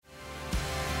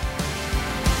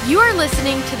You are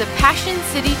listening to the Passion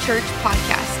City Church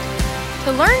podcast.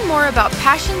 To learn more about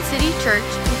Passion City Church,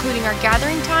 including our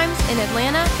gathering times in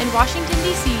Atlanta and Washington,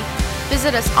 D.C.,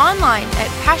 visit us online at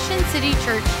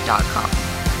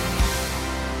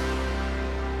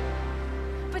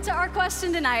passioncitychurch.com. But to our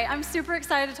question tonight, I'm super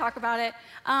excited to talk about it.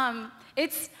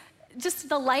 It's just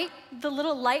the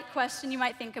little light question you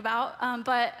might think about,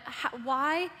 but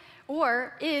why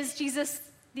or is Jesus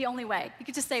the only way? You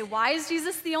could just say, why is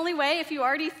Jesus the only way if you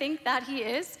already think that he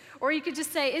is? Or you could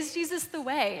just say, is Jesus the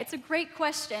way? It's a great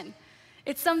question.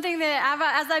 It's something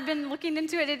that as I've been looking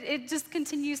into it, it just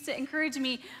continues to encourage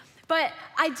me. But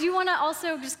I do want to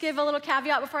also just give a little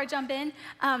caveat before I jump in.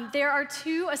 There are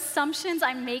two assumptions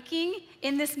I'm making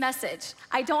in this message.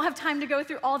 I don't have time to go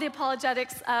through all the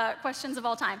apologetics questions of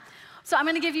all time. So I'm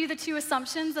going to give you the two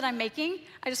assumptions that I'm making.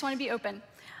 I just want to be open.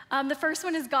 The first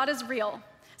one is God is real.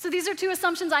 So these are two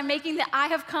assumptions I'm making that I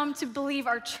have come to believe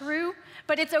are true,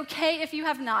 but it's okay if you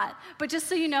have not. But just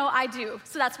so you know, I do.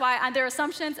 So that's why they're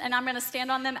assumptions, and I'm going to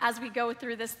stand on them as we go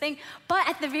through this thing. But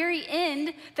at the very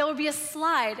end, there will be a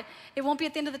slide. It won't be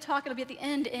at the end of the talk. It'll be at the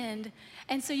end.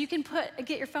 And so you can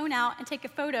get your phone out and take a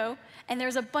photo, and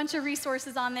there's a bunch of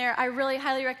resources on there. I really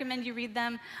highly recommend you read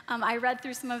them. I read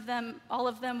through some of them, all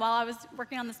of them, while I was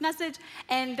working on this message,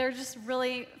 and they're just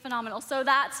really phenomenal. So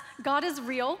that's God is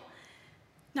real.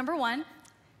 Number one.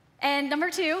 And number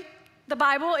two, the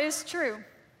Bible is true.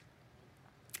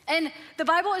 And the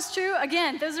Bible is true,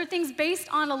 again, those are things based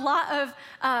on a lot of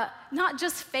not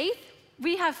just faith.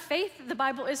 We have faith, the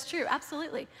Bible is true,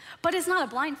 absolutely. But it's not a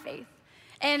blind faith.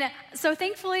 And so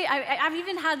thankfully, I've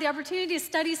even had the opportunity to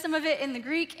study some of it in the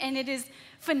Greek, and it is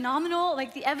phenomenal.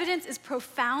 Like, the evidence is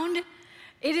profound.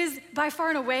 It is by far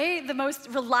and away the most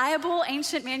reliable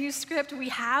ancient manuscript we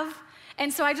have. And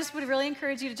so I just would really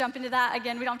encourage you to jump into that.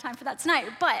 Again, we don't have time for that tonight.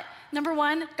 But number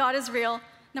one, God is real.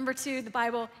 Number two, the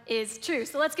Bible is true.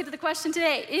 So let's get to the question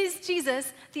today. Is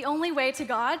Jesus the only way to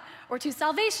God or to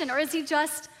salvation? Or is he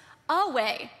just a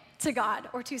way to God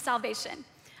or to salvation?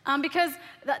 Because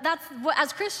that's what,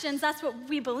 as Christians, that's what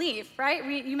we believe, right?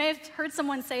 You may have heard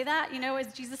someone say that,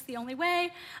 is Jesus the only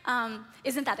way?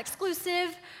 Isn't that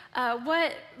exclusive?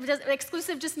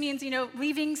 Exclusive just means,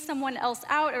 leaving someone else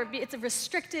out, or it's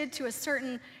restricted to a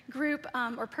certain group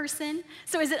or person.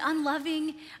 So is it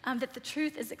unloving that the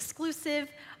truth is exclusive?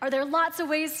 Are there lots of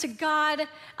ways to God,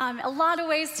 a lot of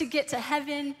ways to get to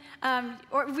heaven?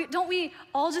 Don't we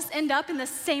all just end up in the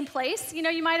same place?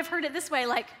 You might have heard it this way,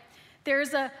 like,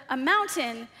 there's a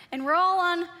mountain, and we're all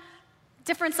on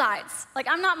different sides. Like,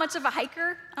 I'm not much of a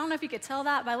hiker. I don't know if you could tell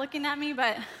that by looking at me,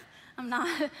 but I'm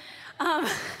not. But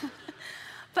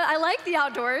I like the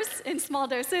outdoors in small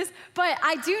doses. But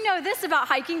I do know this about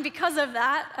hiking because of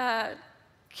that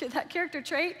character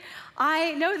trait.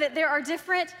 I know that there are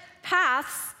different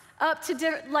paths up to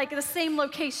the same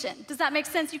location. Does that make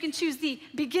sense? You can choose the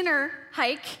beginner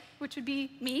hike, which would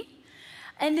be me.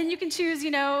 And then you can choose,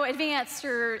 advanced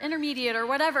or intermediate or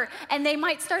whatever. And they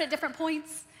might start at different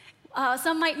points.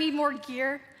 Some might need more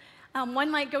gear.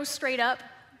 One might go straight up.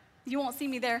 You won't see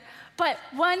me there. But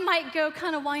one might go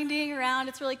kind of winding around.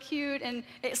 It's really cute. And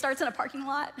it starts in a parking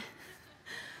lot.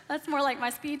 That's more like my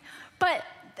speed. But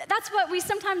that's what we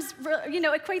sometimes,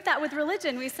 equate that with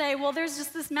religion. We say, well, there's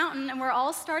just this mountain, and we're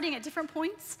all starting at different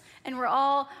points. And we're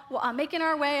all making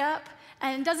our way up.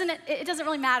 And it doesn't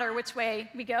really matter which way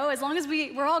we go, as long as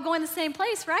we're all going the same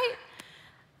place, right?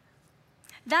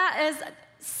 That is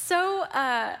so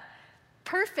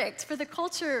perfect for the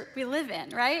culture we live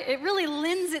in, right? It really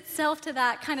lends itself to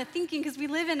that kind of thinking, because we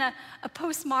live in a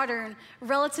postmodern,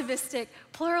 relativistic,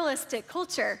 pluralistic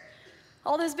culture.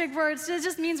 All those big words, it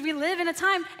just means we live in a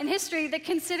time in history that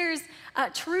considers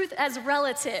truth as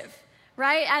relative.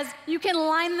 Right? As you can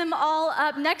line them all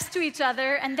up next to each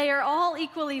other, and they are all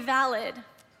equally valid.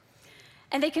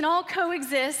 And they can all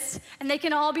coexist, and they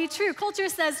can all be true. Culture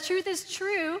says truth is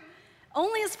true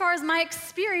only as far as my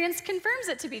experience confirms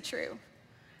it to be true.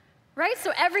 Right?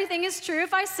 So everything is true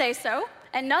if I say so,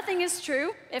 and nothing is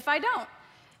true if I don't.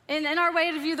 In our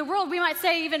way to view the world, we might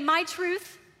say even my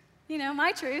truth,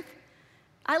 my truth.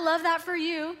 I love that for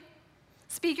you.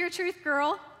 Speak your truth,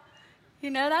 girl.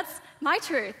 That's my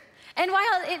truth. And while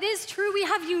it is true, we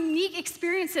have unique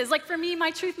experiences. Like, for me, my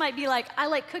truth might be like, I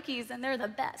like cookies, and they're the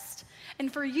best.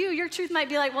 And for you, your truth might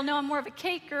be like, well, no, I'm more of a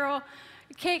cake girl,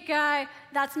 a cake guy.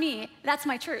 That's me. That's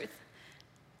my truth.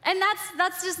 And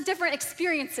that's just different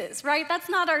experiences, right? That's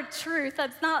not our truth.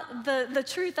 That's not the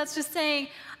truth. That's just saying,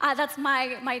 that's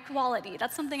my quality.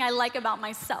 That's something I like about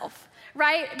myself,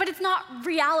 right? But it's not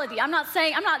reality. I'm not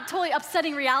totally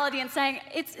upsetting reality and saying,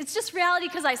 it's just reality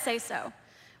because I say so.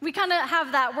 We kind of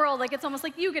have that world, like it's almost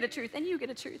like you get a truth, and you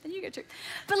get a truth, and you get a truth.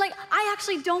 But like, I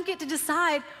actually don't get to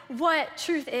decide what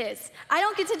truth is. I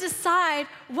don't get to decide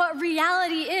what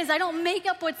reality is. I don't make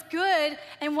up what's good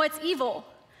and what's evil.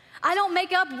 I don't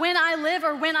make up when I live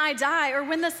or when I die or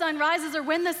when the sun rises or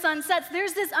when the sun sets.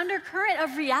 There's this undercurrent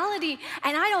of reality,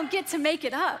 and I don't get to make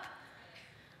it up.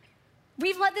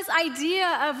 We've let this idea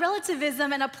of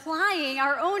relativism and applying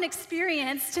our own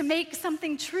experience to make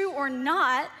something true or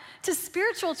not to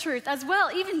spiritual truth as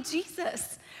well, even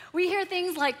Jesus. We hear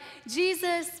things like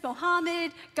Jesus,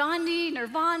 Mohammed, Gandhi,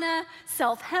 Nirvana,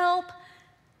 self-help,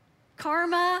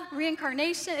 karma,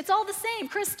 reincarnation. It's all the same.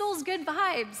 Crystals, good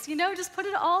vibes. Just put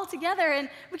it all together and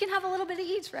we can have a little bit of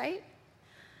each, right?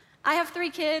 I have 3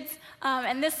 kids,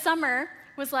 and this summer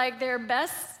was like their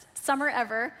best summer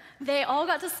ever. They all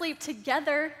got to sleep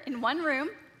together in one room.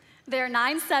 They're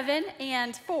 9, 7,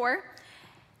 and 4.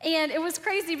 And it was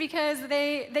crazy because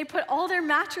they put all their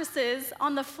mattresses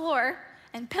on the floor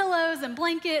and pillows and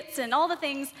blankets and all the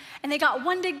things, and they got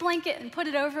one big blanket and put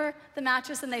it over the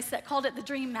mattress, and they called it the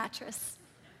dream mattress.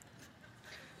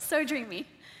 So dreamy.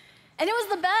 And it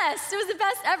was the best. It was the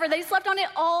best ever. They slept on it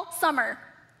all summer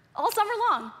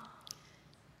long.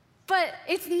 But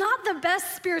it's not the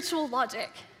best spiritual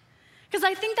logic. Because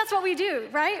I think that's what we do,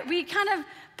 right? We kind of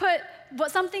put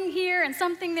something here and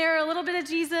something there, a little bit of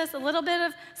Jesus, a little bit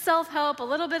of self-help, a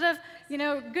little bit of,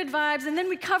 good vibes, and then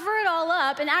we cover it all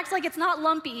up and act like it's not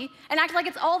lumpy and act like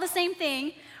it's all the same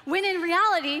thing, when in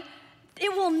reality,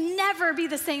 it will never be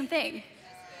the same thing.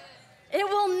 It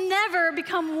will never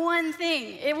become one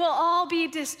thing. It will all be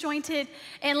disjointed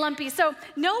and lumpy. So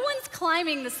no one's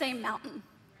climbing the same mountain.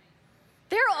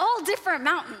 They're all different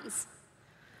mountains.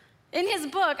 In his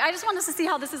book, I just want us to see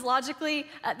how this is logically,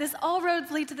 this all roads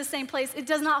lead to the same place. It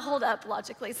does not hold up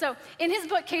logically. So in his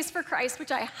book, Case for Christ, which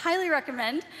I highly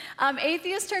recommend,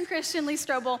 atheist turned Christian Lee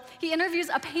Strobel, he interviews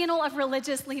a panel of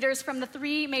religious leaders from the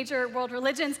 3 major world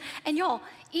religions. And y'all,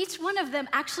 each one of them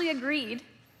actually agreed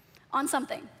on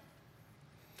something.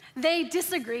 They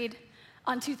disagreed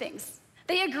on 2 things.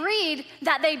 They agreed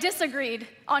that they disagreed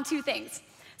on 2 things.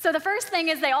 So the first thing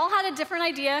is they all had a different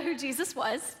idea who Jesus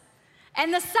was.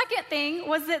 And the second thing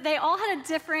was that they all had a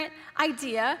different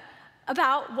idea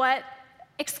about what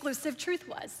exclusive truth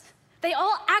was. They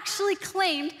all actually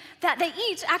claimed that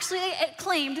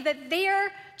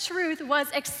their truth was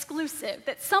exclusive,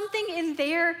 that something in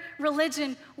their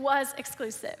religion was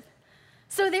exclusive.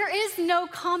 So there is no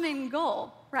common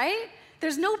goal, right?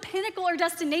 There's no pinnacle or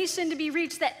destination to be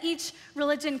reached that each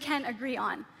religion can agree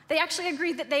on. They actually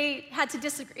agreed that they had to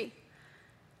disagree.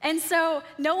 And so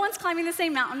no one's climbing the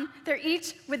same mountain. They're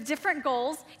each with different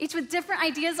goals, each with different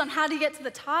ideas on how to get to the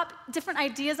top, different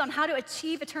ideas on how to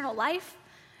achieve eternal life.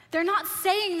 They're not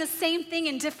saying the same thing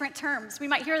in different terms. We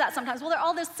might hear that sometimes. Well, they're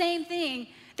all the same thing.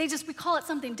 We call it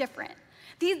something different.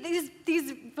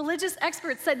 These religious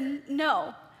experts said,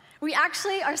 no. We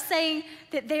actually are saying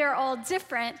that they are all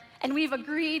different, and we've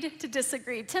agreed to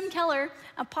disagree. Tim Keller,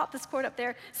 I'll pop this quote up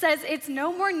there, says it's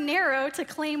no more narrow to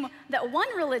claim that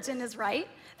one religion is right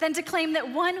than to claim that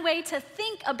one way to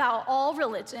think about all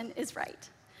religion is right.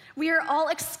 We are all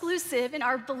exclusive in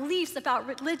our beliefs about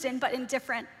religion, but in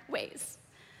different ways.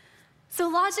 So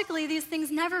logically, these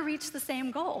things never reach the same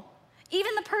goal.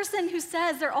 Even the person who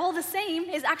says they're all the same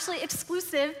is actually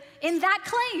exclusive in that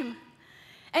claim.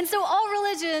 And so all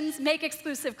religions make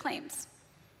exclusive claims.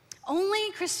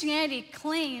 Only Christianity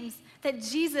claims that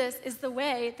Jesus is the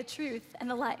way, the truth, and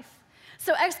the life.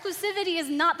 So exclusivity is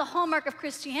not the hallmark of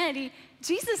Christianity,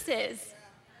 Jesus is.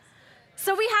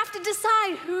 So we have to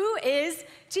decide who is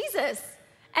Jesus.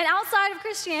 And outside of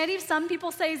Christianity, some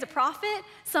people say he's a prophet,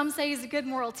 some say he's a good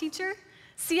moral teacher.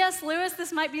 C.S. Lewis,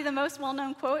 this might be the most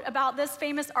well-known quote about this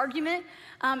famous argument,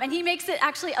 and he makes it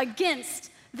actually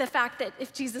against the fact that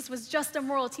if Jesus was just a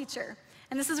moral teacher.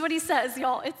 And this is what he says,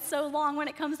 y'all. It's so long when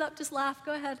it comes up, just laugh,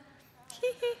 go ahead.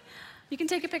 You can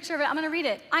take a picture of it. I'm going to read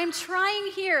it. I'm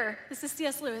trying here, this is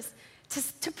C.S. Lewis,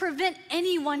 to prevent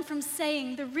anyone from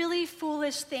saying the really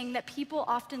foolish thing that people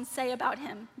often say about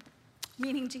him,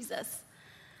 meaning Jesus.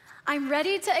 I'm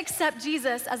ready to accept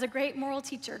Jesus as a great moral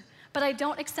teacher, but I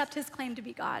don't accept his claim to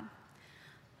be God.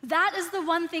 That is the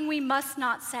one thing we must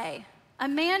not say. A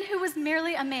man who was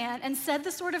merely a man and said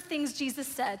the sort of things Jesus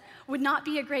said would not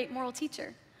be a great moral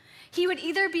teacher. He would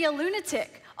either be a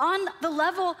lunatic on the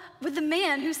level with the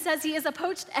man who says he is a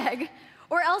poached egg,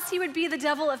 or else he would be the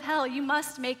devil of hell. You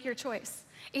must make your choice.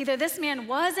 Either this man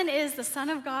was and is the Son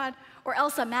of God, or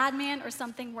else a madman or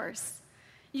something worse.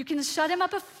 You can shut him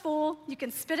up a fool, you can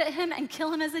spit at him and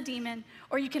kill him as a demon,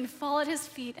 or you can fall at his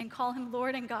feet and call him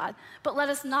Lord and God. But let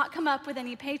us not come up with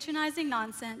any patronizing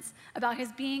nonsense about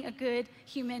his being a good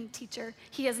human teacher.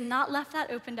 He has not left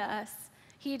that open to us.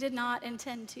 He did not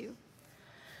intend to.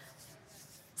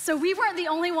 So we weren't the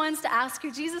only ones to ask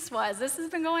who Jesus was. This has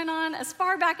been going on as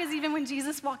far back as even when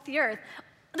Jesus walked the earth.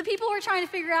 The people were trying to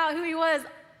figure out who he was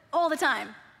all the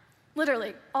time,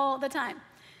 literally all the time.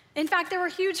 In fact, there were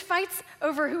huge fights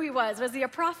over who he was. Was he a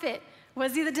prophet?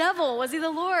 Was he the devil? Was he the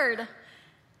Lord?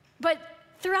 But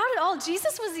throughout it all,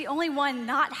 Jesus was the only one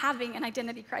not having an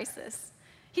identity crisis.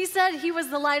 He said he was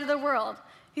the light of the world.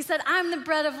 He said, I'm the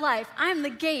bread of life. I'm the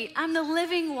gate. I'm the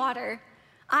living water.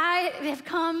 I have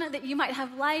come that you might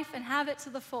have life and have it to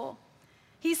the full.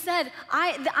 He said,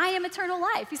 I am eternal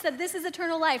life. He said, this is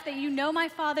eternal life, that you know my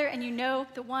Father and you know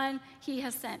the one he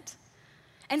has sent.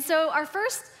 And so our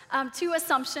first two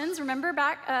assumptions, remember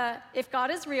back, if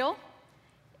God is real,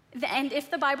 and if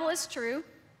the Bible is true,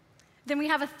 then we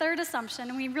have a third assumption,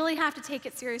 and we really have to take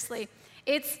it seriously.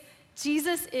 It's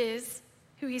Jesus is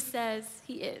who he says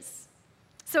he is.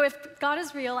 So if God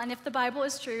is real and if the Bible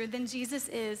is true, then Jesus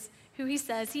is who he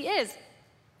says he is.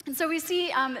 And so we see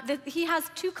that he has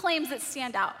two claims that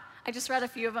stand out. I just read a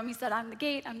few of them. He said, I'm the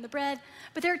gate, I'm the bread.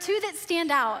 But there are two that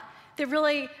stand out that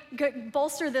really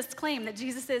bolster this claim that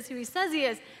Jesus is who he says he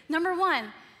is. Number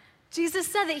one, Jesus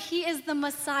said that he is the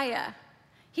Messiah.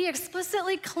 He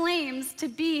explicitly claims to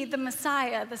be the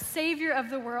Messiah, the Savior of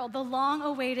the world, the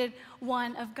long-awaited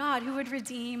one of God who would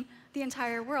redeem the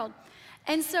entire world.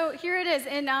 And so here it is,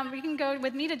 and you can go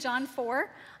with me to John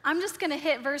 4. I'm just going to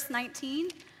hit verse 19,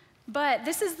 but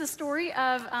this is the story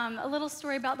of a little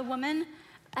story about the woman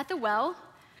at the well.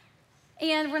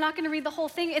 And we're not going to read the whole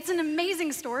thing. It's an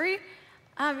amazing story.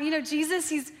 Jesus,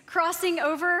 he's crossing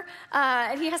over,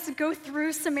 and he has to go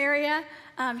through Samaria.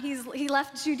 He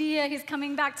left Judea. He's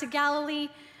coming back to Galilee,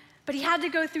 but he had to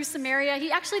go through Samaria.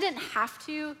 He actually didn't have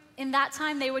to. In that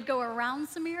time, they would go around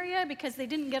Samaria because they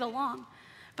didn't get along.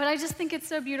 But I just think it's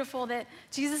so beautiful that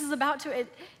Jesus is about to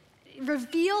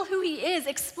reveal who he is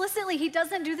explicitly. He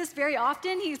doesn't do this very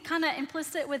often. He's kind of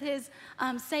implicit with his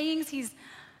sayings.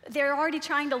 They're already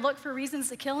trying to look for reasons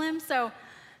to kill him, so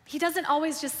he doesn't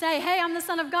always just say, hey, I'm the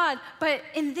Son of God. But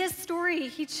in this story,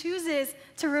 he chooses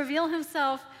to reveal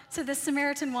himself to this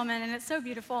Samaritan woman, and it's so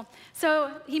beautiful.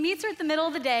 So he meets her at the middle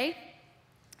of the day.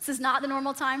 This is not the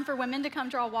normal time for women to come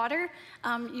draw water.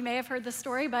 You may have heard this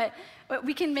story, but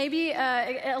we can maybe,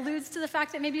 it alludes to the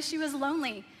fact that maybe she was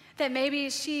lonely, that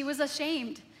maybe she was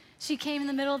ashamed. She came in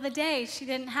the middle of the day. She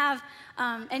didn't have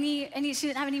she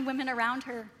didn't have any women around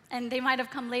her, and they might have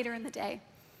come later in the day.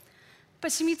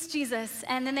 But she meets Jesus,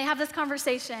 and then they have this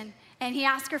conversation, and he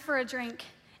asks her for a drink.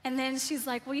 And then she's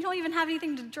like, well, you don't even have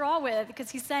anything to draw with,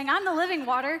 because he's saying, I'm the living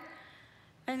water.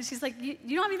 And she's like, you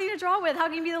don't have anything to draw with. How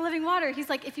can you be the living water? He's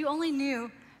like, if you only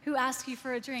knew who asked you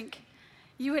for a drink,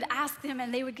 you would ask them,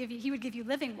 and he would give you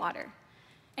living water.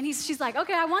 And she's like,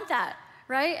 okay, I want that,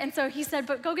 right? And so he said,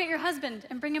 but go get your husband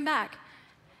and bring him back.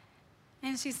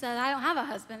 And she said, I don't have a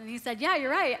husband. And he said, yeah, you're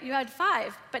right. You had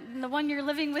 5, but the one you're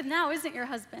living with now isn't your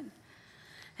husband.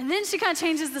 And then she kind of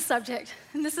changes the subject,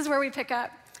 and this is where we pick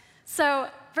up. So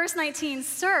verse 19,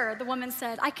 sir, the woman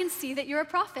said, I can see that you're a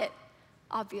prophet,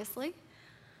 obviously.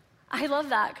 I love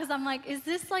that, because I'm like, is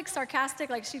this like sarcastic,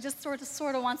 like she just sort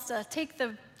of wants to take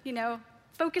the,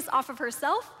 focus off of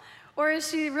herself? Or is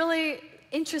she really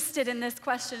interested in this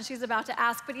question she's about to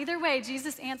ask? But either way,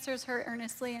 Jesus answers her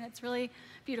earnestly, and it's really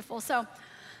beautiful. So,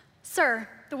 sir,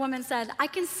 the woman said, I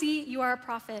can see you are a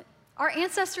prophet. Our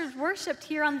ancestors worshipped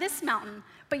here on this mountain,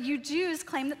 but you Jews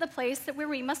claim that the place where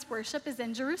we must worship is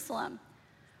in Jerusalem.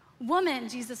 Woman,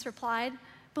 Jesus replied,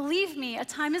 believe me, a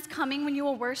time is coming when you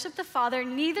will worship the Father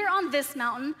neither on this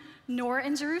mountain nor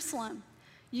in Jerusalem.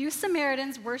 You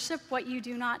Samaritans worship what you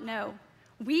do not know.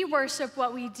 We worship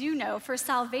what we do know, for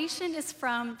salvation is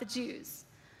from the Jews.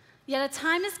 Yet a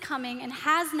time is coming and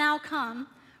has now come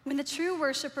when the true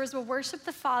worshipers will worship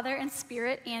the Father in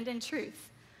spirit and in truth,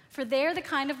 for they are the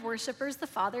kind of worshipers the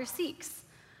Father seeks.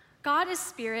 God is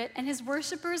spirit, and his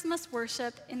worshipers must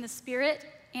worship in the spirit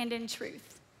and in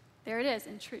truth. There it is,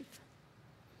 in truth.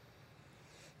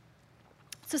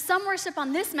 So some worship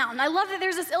on this mountain. I love that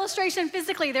there's this illustration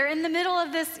physically. They're in the middle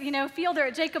of this, field. They're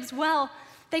at Jacob's well.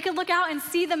 They could look out and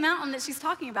see the mountain that she's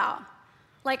talking about.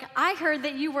 Like, I heard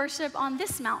that you worship on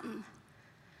this mountain.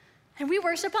 And we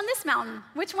worship on this mountain.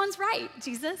 Which one's right,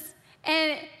 Jesus?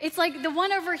 And it's like the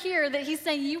one over here that he's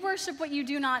saying, you worship what you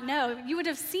do not know. You would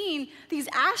have seen these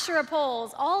Asherah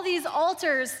poles, all these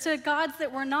altars to gods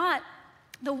that were not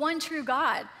the one true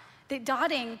God, that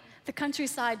dotting the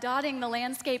countryside, dotting the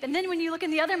landscape. And then when you look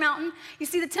in the other mountain, you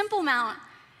see the Temple Mount.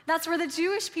 That's where the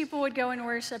Jewish people would go and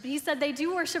worship. He said they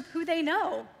do worship who they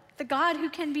know, the God who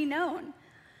can be known.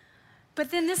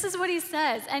 But then this is what he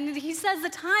says. And he says the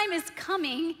time is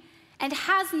coming and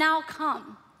has now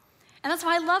come. And that's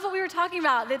why I love what we were talking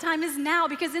about. The time is now,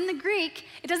 because in the Greek,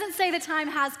 it doesn't say the time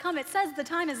has come. It says the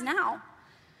time is now.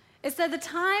 It said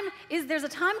there's a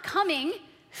time coming,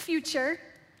 future.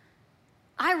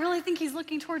 I really think he's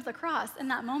looking towards the cross in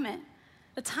that moment.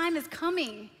 The time is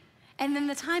coming, and then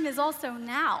the time is also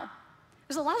now.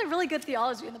 There's a lot of really good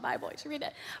theology in the Bible. You should read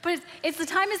it. But it's the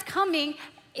time is coming,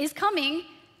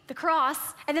 the cross,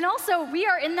 and then also we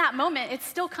are in that moment. It's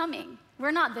still coming. We're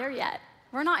not there yet.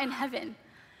 We're not in heaven.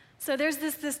 So there's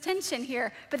this tension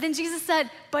here. But then Jesus said,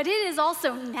 but it is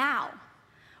also now.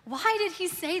 Why did he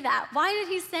say that? Why did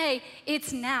he say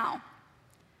it's now?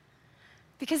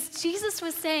 Because Jesus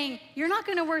was saying, you're not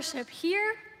going to worship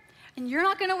here, and you're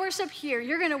not going to worship here.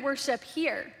 You're going to worship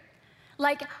here.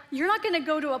 Like, you're not going to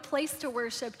go to a place to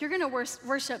worship. You're going to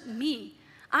worship me.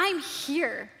 I'm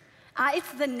here.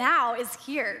 It's the now is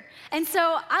here. And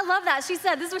so I love that. She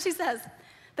said, this is what she says.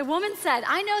 The woman said,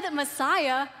 I know that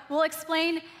Messiah will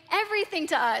explain everything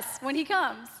to us when he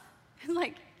comes.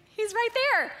 Like, he's right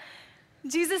there.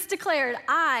 Jesus declared,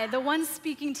 I, the one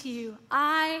speaking to you,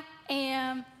 I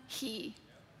am he.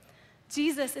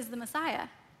 Jesus is the Messiah.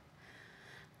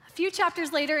 A few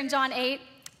chapters later in John 8,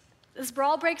 this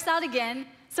brawl breaks out again.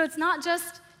 So it's not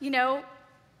just,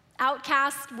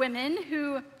 outcast women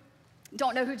who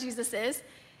don't know who Jesus is.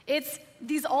 It's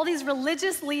all these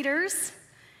religious leaders.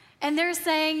 And they're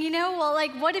saying,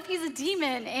 what if he's a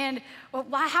demon? And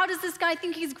how does this guy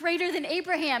think he's greater than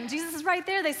Abraham? Jesus is right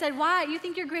there. They said, why? You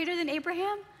think you're greater than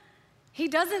Abraham? He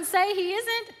doesn't say he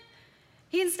isn't.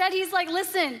 Instead, he's like,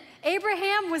 listen,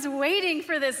 Abraham was waiting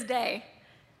for this day.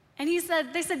 And they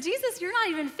said, Jesus, you're not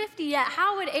even 50 yet.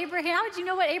 How would you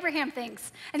know what Abraham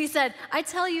thinks? And he said, I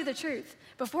tell you the truth.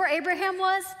 Before Abraham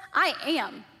was, I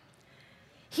am.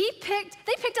 They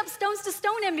picked up stones to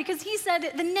stone him because he said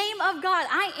the name of God,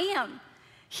 I am.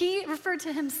 He referred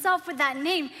to himself with that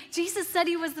name. Jesus said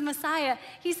he was the Messiah.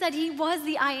 He said he was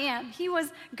the I am. He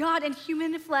was God in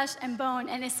human flesh and bone.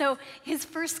 And so his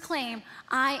first claim,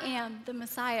 I am the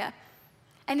Messiah.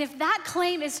 And if that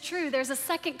claim is true, there's a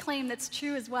second claim that's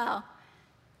true as well.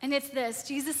 And it's this.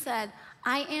 Jesus said,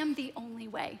 I am the only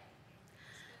way.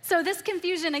 So this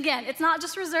confusion, again, it's not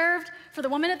just reserved for the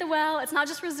woman at the well. It's not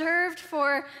just reserved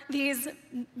for these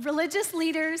religious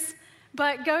leaders.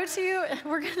 But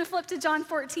we're going to flip to John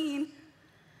 14.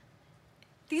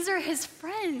 These are his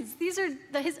friends. These are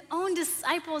his own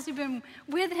disciples who've been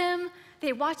with him.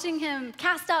 They're watching him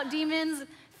cast out demons,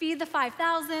 feed the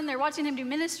 5,000. They're watching him do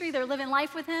ministry. They're living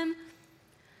life with him.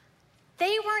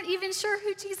 They weren't even sure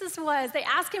who Jesus was. They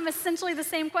asked him essentially the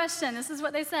same question. This is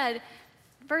what they said.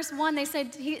 Verse 1, they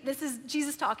said, this is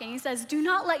Jesus talking. He says, do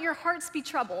not let your hearts be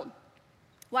troubled.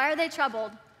 Why are they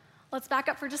troubled? Let's back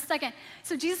up for just a second.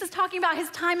 So Jesus is talking about his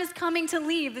time is coming to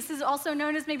leave. This is also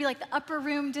known as maybe like the upper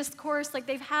room discourse. Like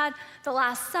they've had the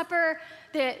Last Supper,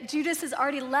 that Judas has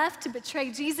already left to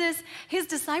betray Jesus. His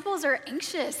disciples are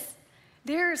anxious.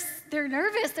 They're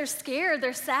nervous, they're scared,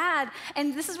 they're sad.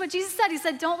 And this is what Jesus said. He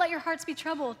said, don't let your hearts be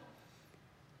troubled.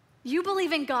 You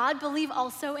believe in God, believe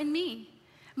also in me.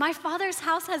 My Father's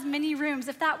house has many rooms.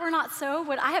 If that were not so,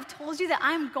 would I have told you that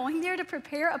I'm going there to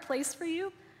prepare a place for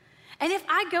you? And if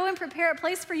I go and prepare a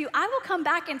place for you, I will come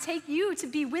back and take you to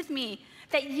be with me,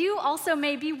 that you also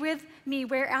may be with me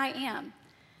where I am.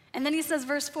 And then he says,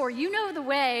 verse 4, you know the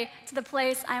way to the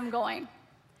place I am going.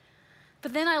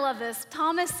 But then I love this.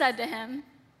 Thomas said to him,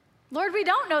 Lord, we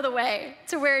don't know the way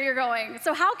to where you're going,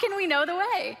 so how can we know the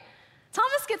way?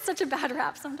 Thomas gets such a bad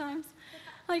rap sometimes.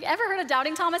 Like, ever heard of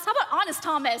Doubting Thomas? How about Honest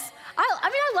Thomas?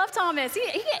 I love Thomas.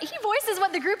 He voices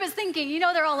what the group is thinking.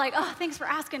 They're all like, oh, thanks for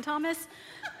asking, Thomas.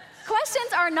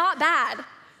 Questions are not bad.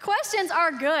 Questions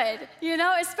are good,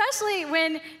 especially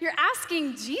when you're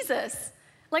asking Jesus.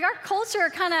 Like, our culture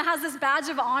kind of has this badge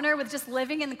of honor with just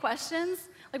living in the questions.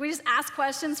 Like, we just ask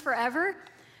questions forever.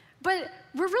 But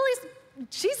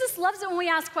Jesus loves it when we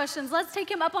ask questions. Let's take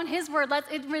him up on his word.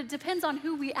 It depends on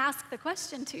who we ask the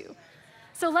question to.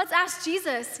 So let's ask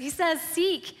Jesus. He says,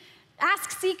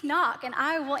 ask, seek, knock, and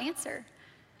I will answer.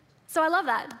 So I love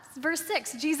that. Verse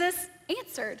 6, Jesus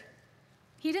answered.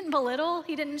 He didn't belittle,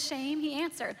 he didn't shame, he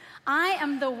answered. I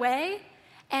am the way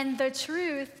and the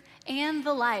truth and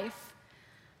the life.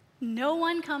 No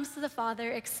one comes to the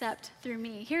Father except through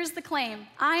me. Here's the claim.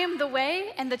 I am the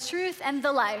way and the truth and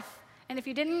the life. And if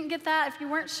you didn't get that, if you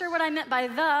weren't sure what I meant by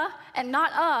the and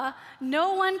not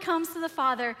no one comes to the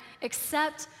Father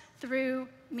except through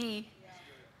me.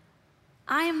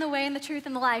 I am the way and the truth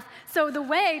and the life. So the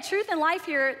way, truth and life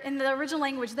here in the original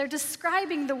language, they're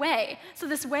describing the way. So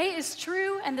this way is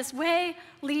true and this way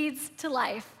leads to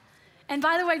life. And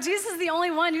by the way, Jesus is the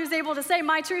only one who's able to say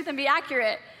my truth and be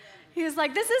accurate. He's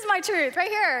like, this is my truth right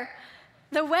here.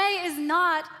 The way is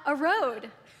not a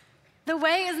road. The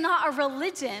way is not a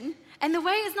religion. And the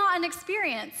way is not an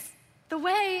experience. The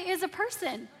way is a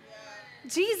person.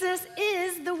 Jesus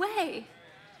is the way.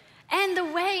 And the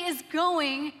way is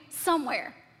going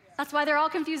somewhere. That's why they're all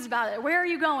confused about it. Where are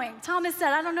you going? Thomas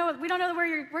said, I don't know, we don't know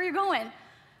where you're going.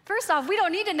 First off, we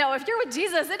don't need to know. If you're with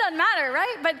Jesus, it doesn't matter,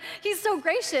 right? But he's so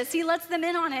gracious. He lets them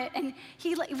in on it. And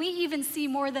we even see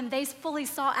more than they fully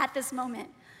saw at this moment.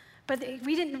 But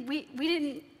he didn't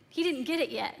get it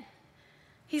yet.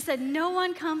 He said, no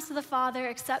one comes to the Father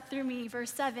except through me,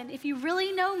 verse 7. If you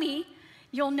really know me,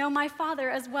 you'll know my Father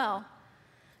as well.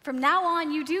 From now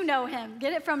on, you do know him.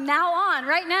 Get it? From now on,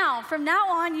 right now. From now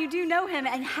on, you do know him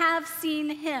and have seen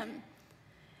him.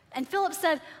 And Philip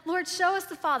said, Lord, show us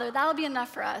the Father. That'll be enough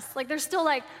for us. Like, they're still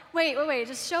like, wait,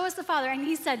 just show us the Father. And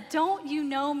he said, don't you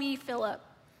know me, Philip?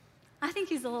 I think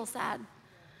he's a little sad.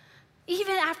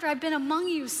 Even after I've been among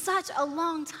you such a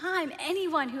long time,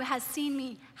 anyone who has seen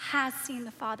me has seen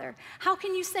the Father. How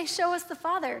can you say, show us the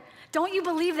Father? Don't you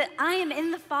believe that I am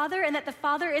in the Father and that the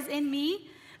Father is in me?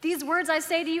 These words I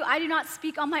say to you, I do not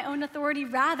speak on my own authority.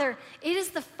 Rather, it is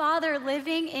the Father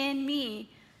living in me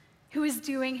who is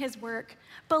doing his work.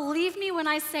 Believe me when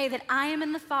I say that I am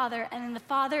in the Father and the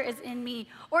Father is in me,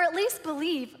 or at least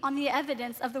believe on the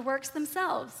evidence of the works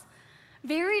themselves.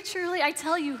 Very truly, I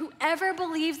tell you, whoever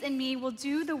believes in me will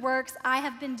do the works I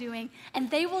have been doing,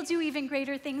 and they will do even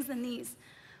greater things than these.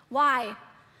 Why?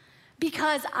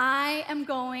 Because I am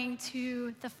going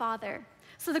to the Father.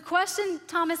 So the question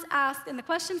Thomas asked and the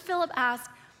question Philip asked,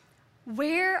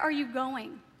 where are you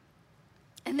going?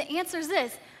 And the answer is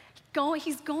this,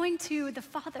 he's going to the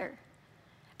Father.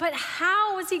 But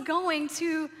how is he going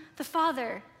to the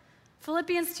Father?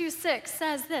 Philippians 2:6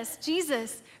 says this,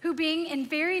 Jesus, who being in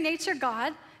very nature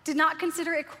God, did not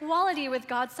consider equality with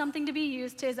God something to be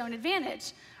used to his own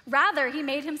advantage. Rather, he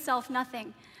made himself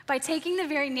nothing by taking the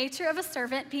very nature of a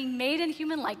servant, being made in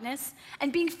human likeness,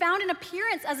 and being found in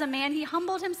appearance as a man, he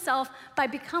humbled himself by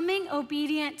becoming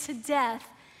obedient to death,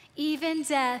 even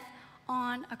death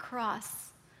on a cross.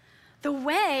 The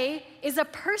way is a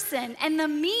person, and the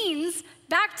means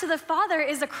back to the Father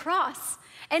is a cross.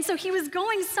 And so he was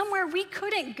going somewhere we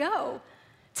couldn't go,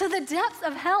 to the depths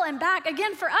of hell and back.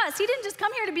 Again, for us, he didn't just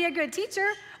come here to be a good teacher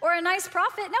or a nice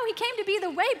prophet. No, he came to be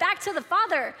the way back to the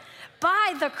Father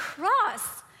by the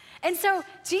cross. And so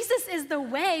Jesus is the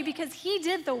way because he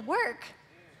did the work.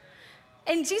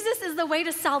 And Jesus is the way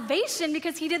to salvation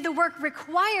because he did the work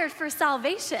required for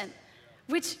salvation,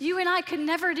 which you and I could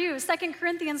never do. 2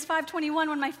 Corinthians 5:21, one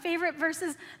of my favorite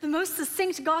verses, the most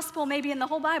succinct gospel maybe in the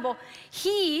whole Bible.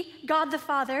 He, God the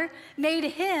Father, made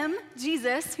him,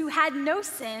 Jesus, who had no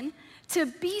sin, to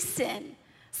be sin,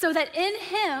 so that in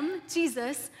him,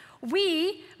 Jesus,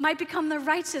 we might become the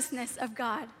righteousness of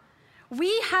God.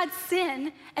 We had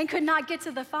sin and could not get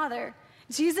to the Father.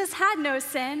 Jesus had no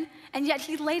sin, and yet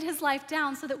he laid his life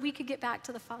down so that we could get back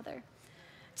to the Father.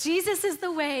 Jesus is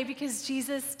the way because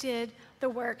Jesus did the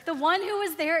work. The one who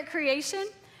was there at creation,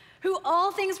 who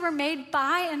all things were made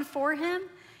by and for him.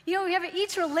 You know, we have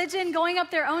each religion going up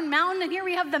their own mountain, and here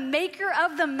we have the maker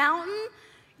of the mountain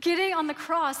getting on the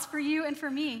cross for you and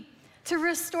for me to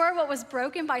restore what was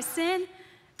broken by sin,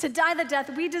 to die the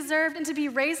death we deserved, and to be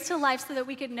raised to life so that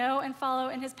we could know and follow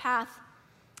in his path,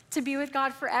 to be with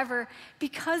God forever,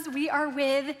 because we are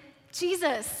with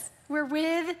Jesus. We're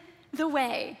with the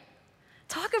way.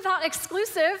 Talk about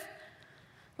exclusive.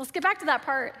 Let's get back to that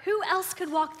part. Who else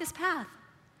could walk this path?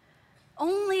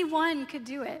 Only one could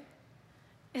do it.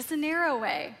 It's a narrow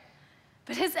way,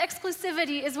 but his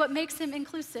exclusivity is what makes him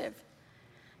inclusive.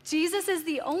 Jesus is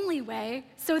the only way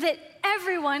so that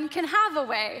everyone can have a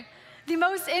way. The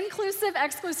most inclusive,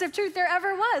 exclusive truth there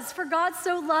ever was. For God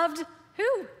so loved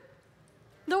who?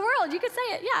 The world. You could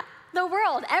say it, yeah. The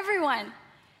world, everyone.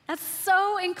 That's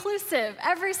so inclusive.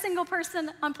 Every single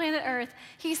person on planet Earth.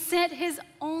 He sent his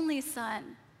only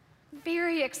son.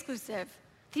 Very exclusive.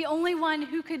 The only one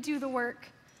who could do the work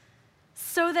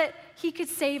so that he could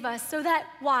save us. So that,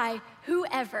 why?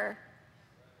 Whoever.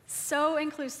 So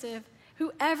inclusive.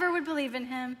 Whoever would believe in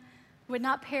him would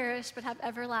not perish but have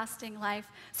everlasting life.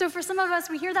 So for some of us,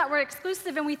 we hear that word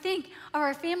exclusive and we think of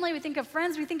our family, we think of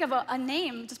friends, we think of a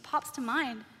name just pops to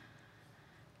mind.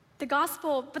 The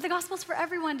gospel, but the gospel's for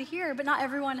everyone to hear, but not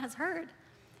everyone has heard.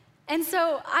 And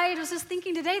so I was just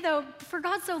thinking today, though, for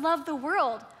God so loved the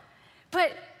world.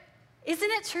 But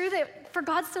isn't it true that for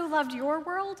God so loved your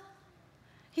world?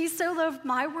 He so loved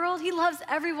my world, he loves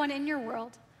everyone in your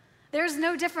world. There's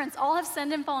no difference. All have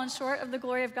sinned and fallen short of the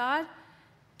glory of God,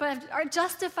 but are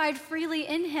justified freely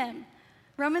in him.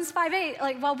 Romans 5:8,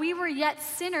 like while we were yet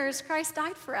sinners, Christ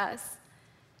died for us.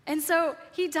 And so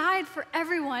he died for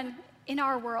everyone in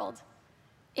our world,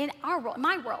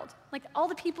 my world, like all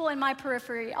the people in my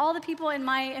periphery, all the people in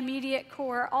my immediate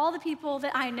core, all the people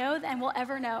that I know and will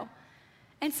ever know.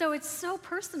 And so it's so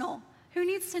personal. Who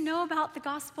needs to know about the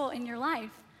gospel in your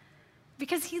life?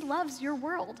 Because he loves your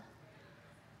world.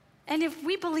 And if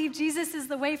we believe Jesus is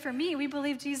the way for me, we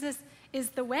believe Jesus is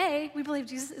the way, we believe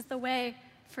Jesus is the way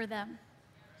for them.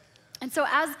 And so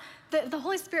as the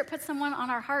Holy Spirit puts someone on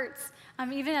our hearts,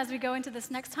 even as we go into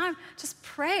this next time, just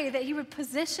pray that he would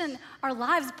position our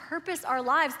lives, purpose our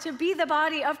lives to be the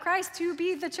body of Christ, to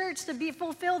be the church, to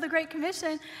fulfill the Great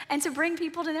Commission, and to bring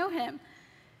people to know him.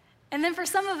 And then for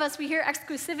some of us, we hear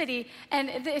exclusivity, and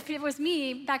if it was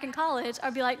me back in college,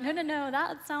 I'd be like, no,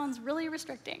 that sounds really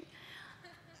restricting.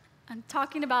 I'm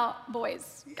talking about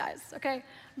boys, guys, okay?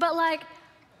 But like,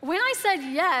 when I said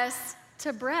yes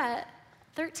to Brett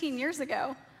 13 years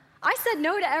ago, I said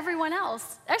no to everyone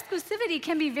else. Exclusivity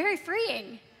can be very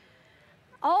freeing.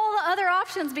 All the other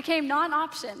options became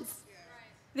non-options.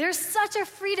 There's such a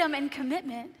freedom and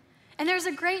commitment. And there's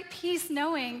a great peace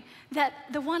knowing that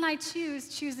the one I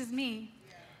choose chooses me.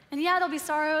 And yeah, there'll be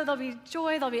sorrow, there'll be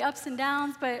joy, there'll be ups and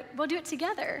downs, but we'll do it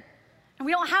together. And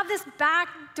we don't have this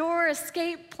backdoor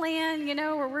escape plan,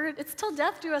 where it's till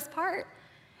death do us part.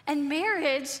 And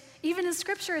marriage, even in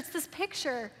Scripture, it's this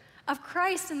picture of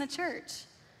Christ and the church.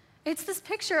 It's this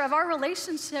picture of our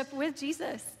relationship with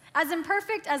Jesus. As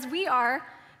imperfect as we are,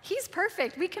 he's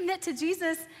perfect. We commit to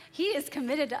Jesus. He is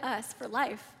committed to us for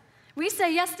life. We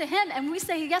say yes to him, and we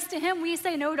say yes to him, we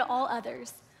say no to all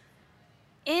others,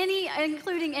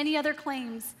 including any other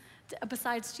claims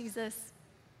besides Jesus.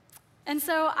 And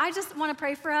so I just want to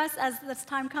pray for us as this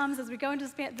time comes, as we go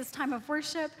into this time of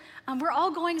worship. We're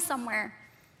all going somewhere.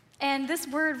 And this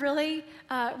word really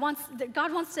God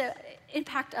wants to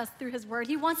impact us through his word.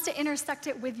 He wants to intersect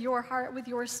it with your heart, with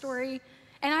your story.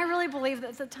 And I really believe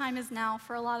that the time is now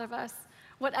for a lot of us,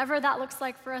 whatever that looks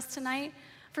like for us tonight.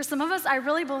 For some of us, I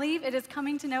really believe it is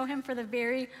coming to know him for the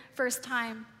very first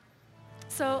time.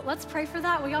 So let's pray for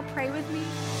that. Will y'all pray with me?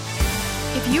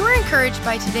 If you were encouraged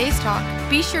by today's talk,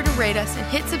 be sure to rate us and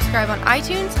hit subscribe on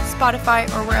iTunes, Spotify,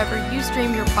 or wherever you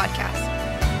stream your podcast.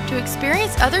 To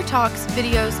experience other talks,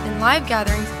 videos, and live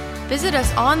gatherings, visit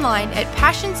us online at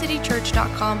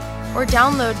PassionCityChurch.com or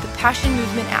download the Passion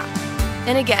Movement app.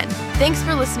 And again, thanks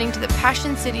for listening to the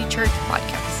Passion City Church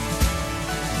podcast.